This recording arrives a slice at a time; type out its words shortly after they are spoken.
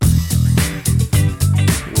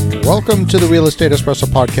Welcome to the Real Estate Espresso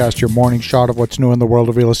Podcast, your morning shot of what's new in the world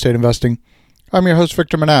of real estate investing. I'm your host,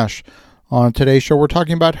 Victor Menashe. On today's show, we're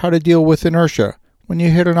talking about how to deal with inertia when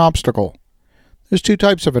you hit an obstacle. There's two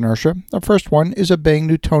types of inertia. The first one is obeying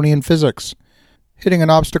Newtonian physics. Hitting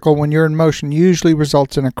an obstacle when you're in motion usually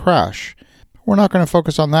results in a crash. We're not going to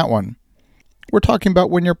focus on that one. We're talking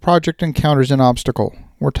about when your project encounters an obstacle.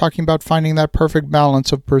 We're talking about finding that perfect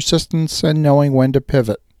balance of persistence and knowing when to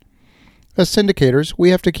pivot. As syndicators,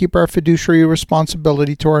 we have to keep our fiduciary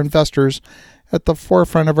responsibility to our investors at the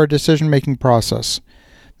forefront of our decision-making process.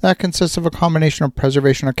 That consists of a combination of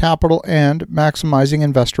preservation of capital and maximizing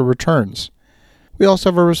investor returns. We also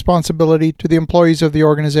have a responsibility to the employees of the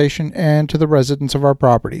organization and to the residents of our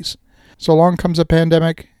properties. So along comes a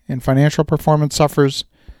pandemic and financial performance suffers.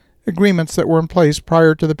 Agreements that were in place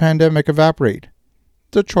prior to the pandemic evaporate.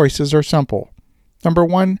 The choices are simple. Number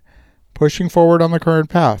 1, pushing forward on the current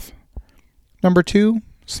path. Number 2,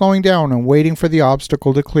 slowing down and waiting for the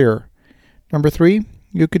obstacle to clear. Number 3,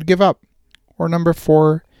 you could give up. Or number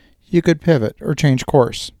 4, you could pivot or change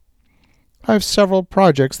course. I have several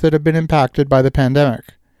projects that have been impacted by the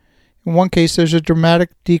pandemic. In one case, there's a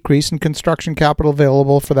dramatic decrease in construction capital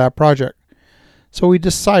available for that project. So we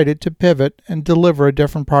decided to pivot and deliver a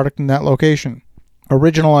different product in that location.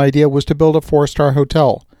 Original idea was to build a 4-star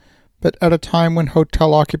hotel, but at a time when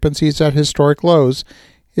hotel occupancy is at historic lows,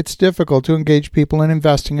 it's difficult to engage people in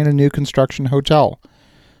investing in a new construction hotel.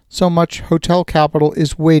 So much hotel capital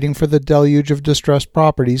is waiting for the deluge of distressed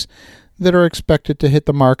properties that are expected to hit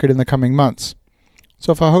the market in the coming months.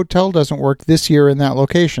 So if a hotel doesn't work this year in that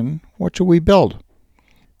location, what should we build?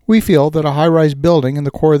 We feel that a high-rise building in the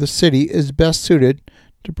core of the city is best suited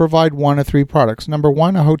to provide one of 3 products. Number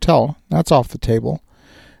 1, a hotel. That's off the table.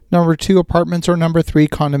 Number 2, apartments, or number 3,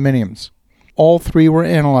 condominiums. All 3 were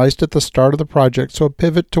analyzed at the start of the project, so a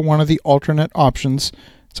pivot to one of the alternate options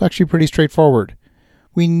is actually pretty straightforward.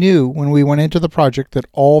 We knew when we went into the project that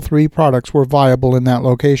all 3 products were viable in that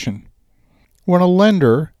location. When a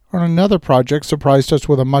lender on another project surprised us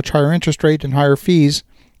with a much higher interest rate and higher fees,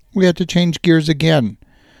 we had to change gears again.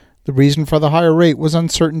 The reason for the higher rate was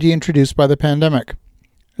uncertainty introduced by the pandemic.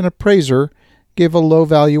 An appraiser gave a low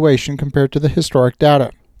valuation compared to the historic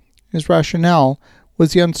data. His rationale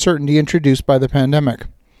was the uncertainty introduced by the pandemic.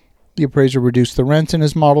 The appraiser reduced the rents in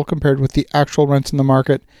his model compared with the actual rents in the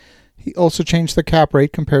market. He also changed the cap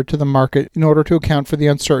rate compared to the market in order to account for the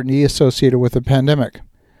uncertainty associated with the pandemic.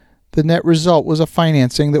 The net result was a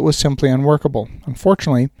financing that was simply unworkable.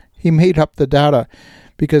 Unfortunately, he made up the data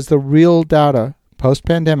because the real data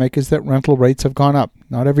post-pandemic is that rental rates have gone up.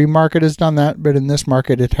 Not every market has done that, but in this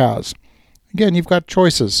market it has. Again, you've got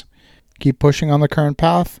choices. Keep pushing on the current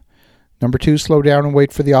path. Number 2, slow down and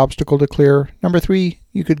wait for the obstacle to clear. Number 3,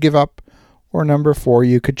 you could give up. Or number 4,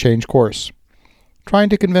 you could change course. Trying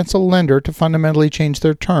to convince a lender to fundamentally change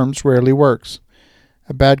their terms rarely works.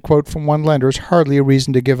 A bad quote from one lender is hardly a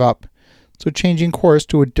reason to give up. So changing course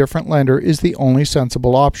to a different lender is the only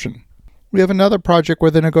sensible option. We have another project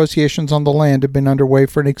where the negotiations on the land have been underway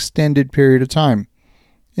for an extended period of time.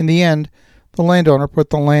 In the end, the landowner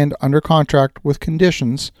put the land under contract with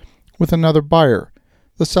conditions with another buyer.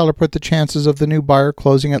 The seller put the chances of the new buyer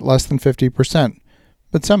closing at less than 50%,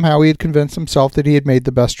 but somehow he had convinced himself that he had made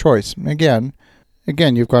the best choice. Again,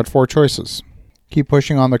 you've got 4 choices. Keep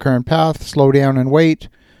pushing on the current path, slow down and wait,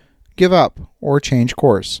 give up, or change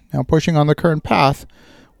course. Now, pushing on the current path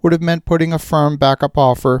would have meant putting a firm backup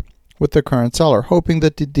offer with the current seller, hoping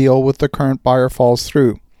that the deal with the current buyer falls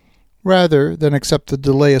through. Rather than accept the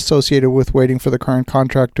delay associated with waiting for the current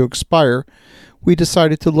contract to expire, we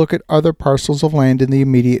decided to look at other parcels of land in the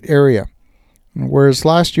immediate area. And whereas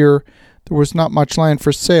last year there was not much land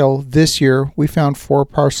for sale, this year we found 4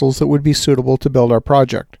 parcels that would be suitable to build our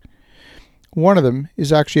project. One of them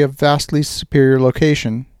is actually a vastly superior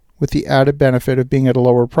location with the added benefit of being at a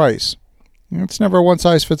lower price. It's never a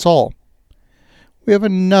one-size-fits-all. We have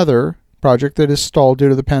another project that is stalled due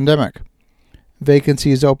to the pandemic.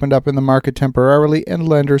 Vacancies opened up in the market temporarily and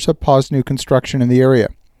lenders have paused new construction in the area.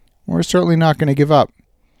 We're certainly not going to give up.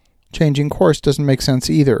 Changing course doesn't make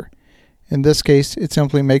sense either. In this case, it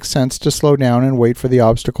simply makes sense to slow down and wait for the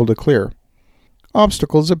obstacle to clear.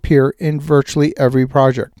 Obstacles appear in virtually every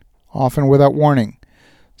project, often without warning.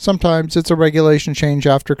 Sometimes it's a regulation change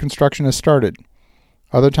after construction has started.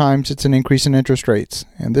 Other times it's an increase in interest rates,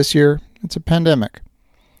 and this year it's a pandemic.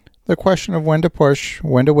 The question of when to push,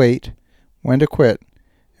 when to wait, when to quit,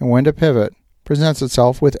 and when to pivot presents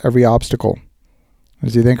itself with every obstacle.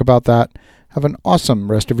 As you think about that, have an awesome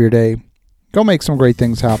rest of your day. Go make some great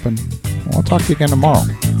things happen. I'll talk to you again tomorrow.